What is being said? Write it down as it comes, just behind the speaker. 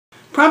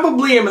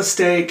Probably a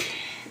mistake,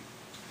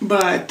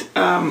 but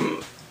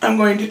I'm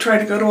going to try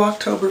to go to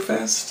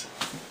Oktoberfest.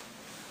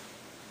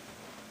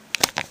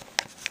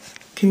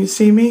 Can you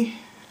see me?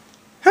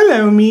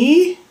 Hello,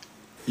 me.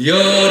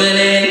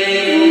 Yodeling.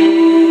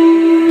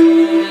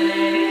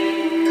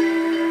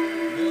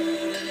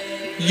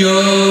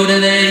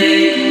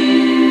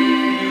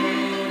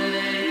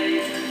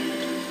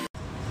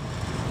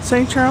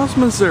 St. Charles,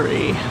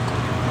 Missouri.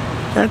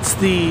 That's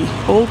the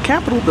old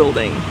Capitol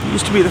building. It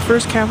used to be the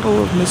first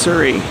capital of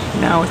Missouri.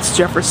 Now it's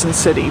Jefferson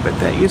City, but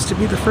that used to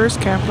be the first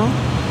capital.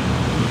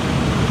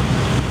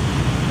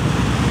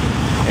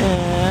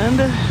 And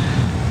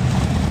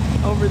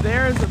over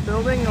there is a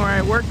building where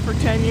I worked for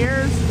 10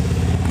 years.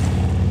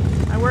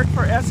 I worked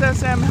for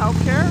SSM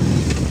Healthcare.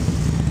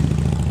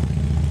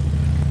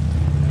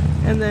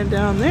 And then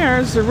down there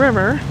is the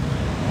river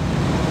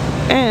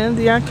and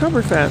the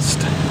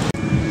Oktoberfest.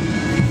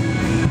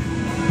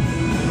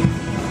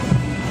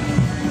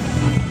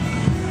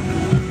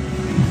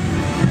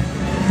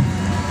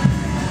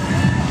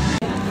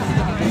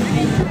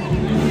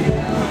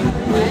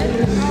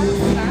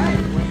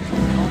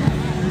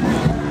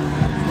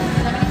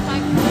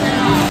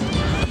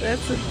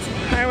 That's the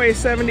Highway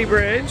 70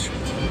 bridge.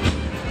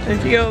 And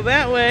if you go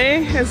that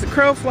way, as the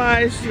crow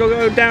flies, you'll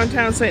go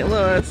downtown St.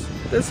 Louis.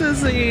 This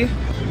is the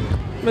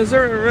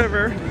Missouri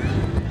River.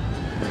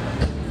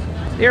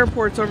 The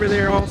airport's over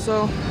there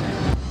also.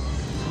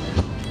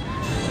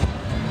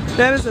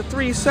 That is a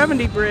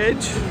 370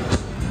 bridge.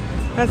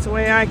 That's the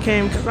way I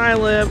came, because I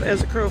live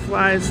as the crow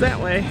flies that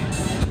way.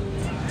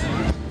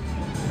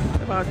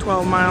 About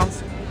 12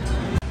 miles.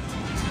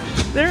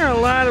 There are a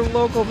lot of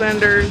local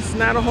vendors,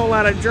 not a whole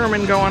lot of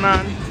German going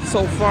on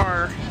so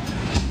far.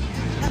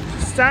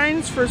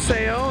 Steins for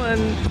sale, and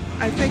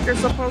I think they're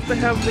supposed to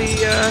have the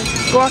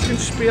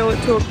Glockenspiel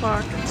at 2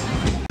 o'clock.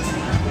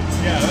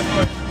 Yeah, that's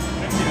what I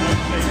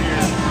say here.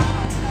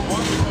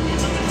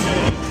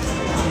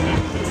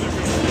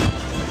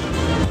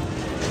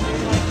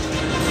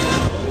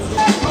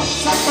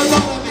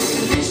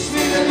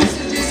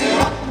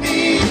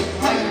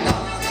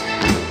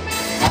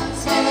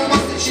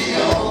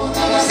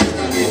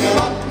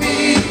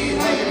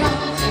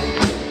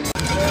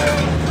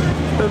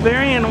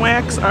 Bavarian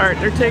wax art,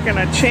 they're taking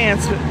a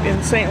chance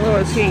in St.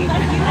 Louis heat.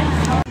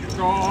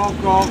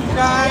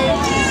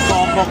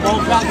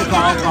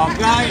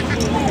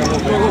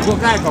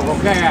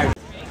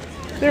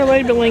 They're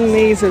labeling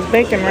these as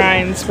bacon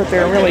rinds, but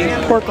they're really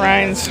pork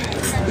rinds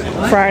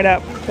fried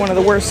up. One of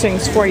the worst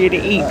things for you to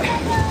eat.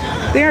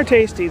 They are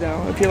tasty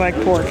though, if you like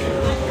pork.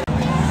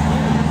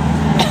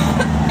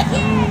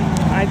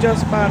 I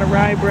just bought a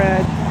rye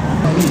bread.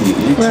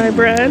 Rye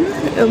bread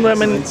and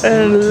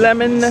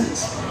lemon.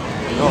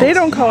 They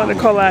don't call it a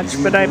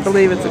kolache, but I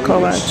believe it's a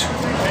kolache.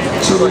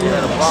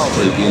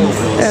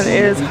 And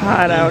it is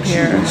hot out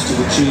here.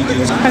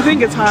 I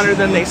think it's hotter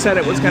than they said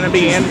it was going to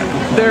be, and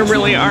there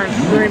really aren't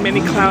very many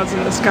clouds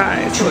in the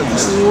sky, so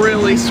it's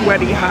really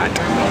sweaty hot.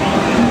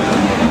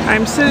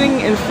 I'm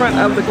sitting in front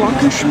of the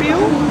Glockenspiel,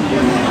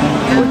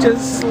 which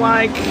is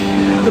like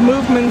the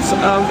movements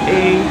of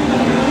a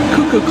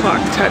cuckoo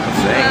clock type of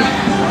thing.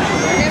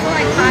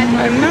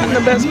 I'm not in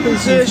the best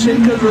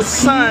position because the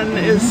sun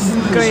is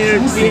going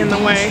to be in the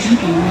way.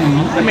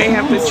 I may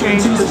have to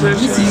change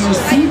positions.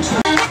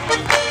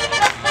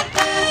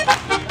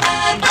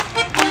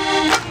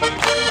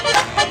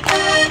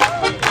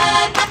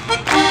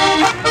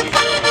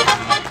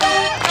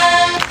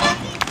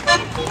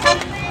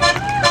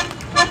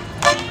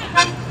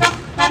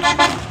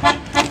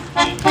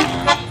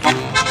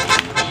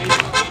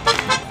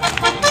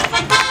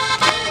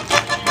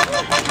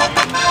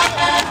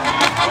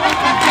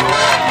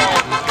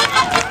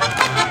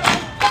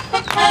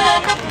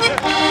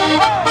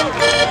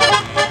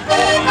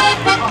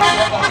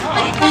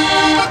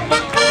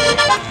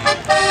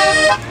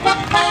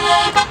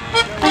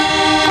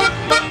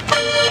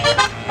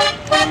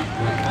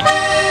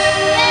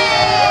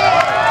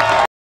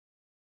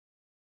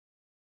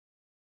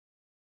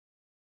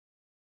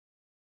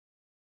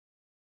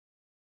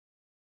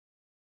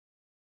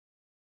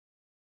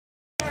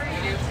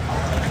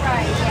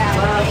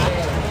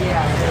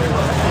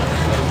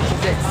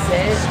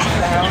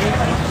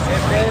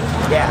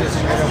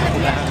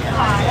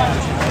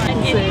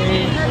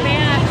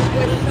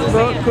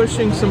 Boat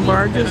pushing some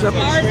barges up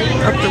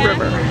the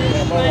river.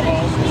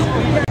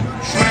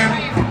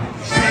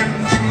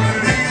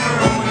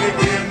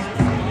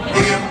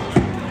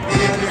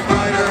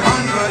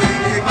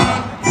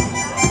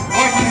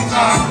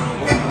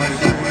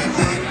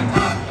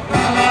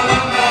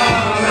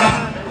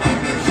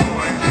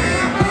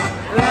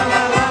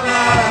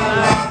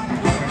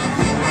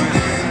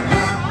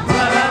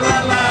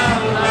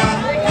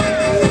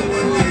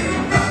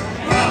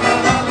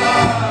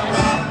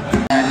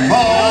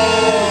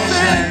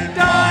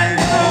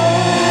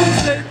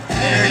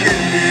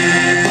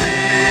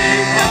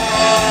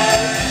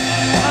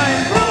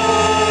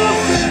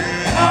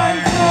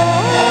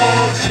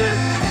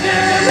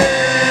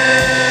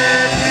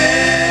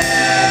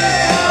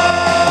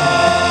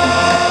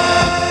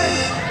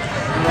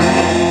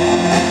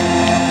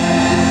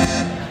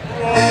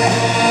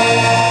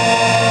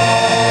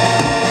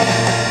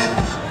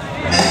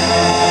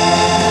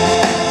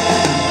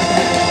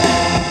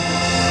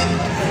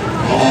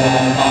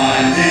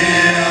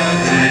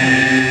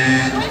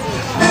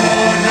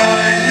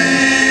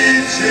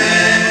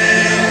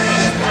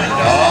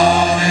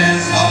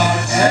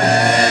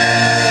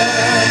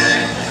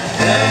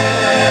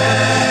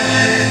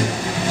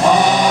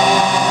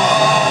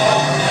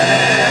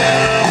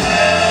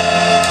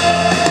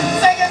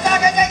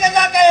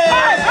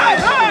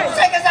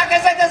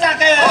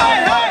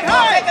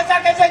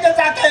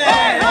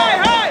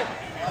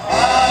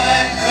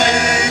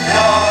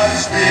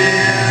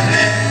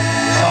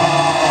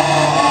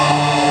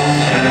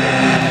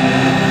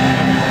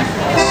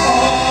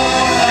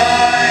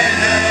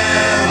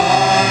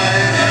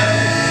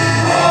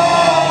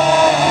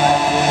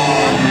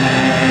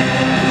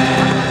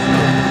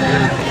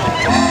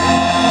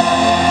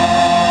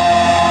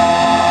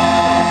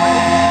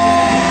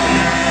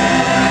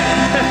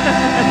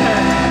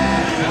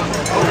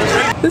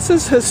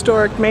 This is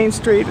historic Main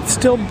Street. It's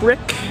still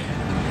brick.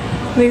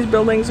 These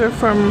buildings are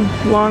from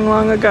long,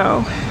 long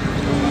ago.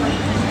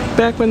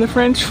 Back when the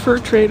French fur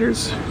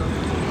traders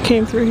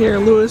came through here,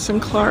 Lewis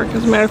and Clark.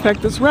 As a matter of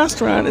fact, this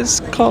restaurant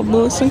is called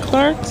Lewis and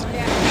Clark's.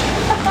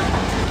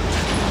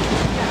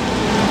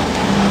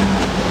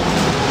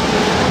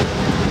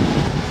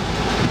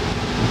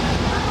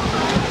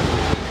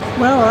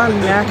 Well, I'm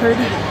knackered.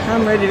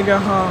 I'm ready to go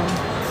home,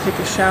 take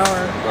a shower,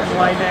 and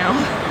lie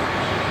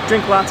down.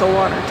 Drink lots of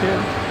water,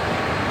 too.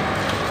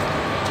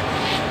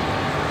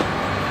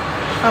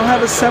 I'll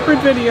have a separate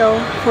video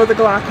for the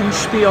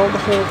glockenspiel, the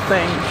whole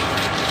thing.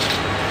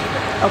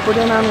 Upward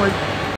and onward.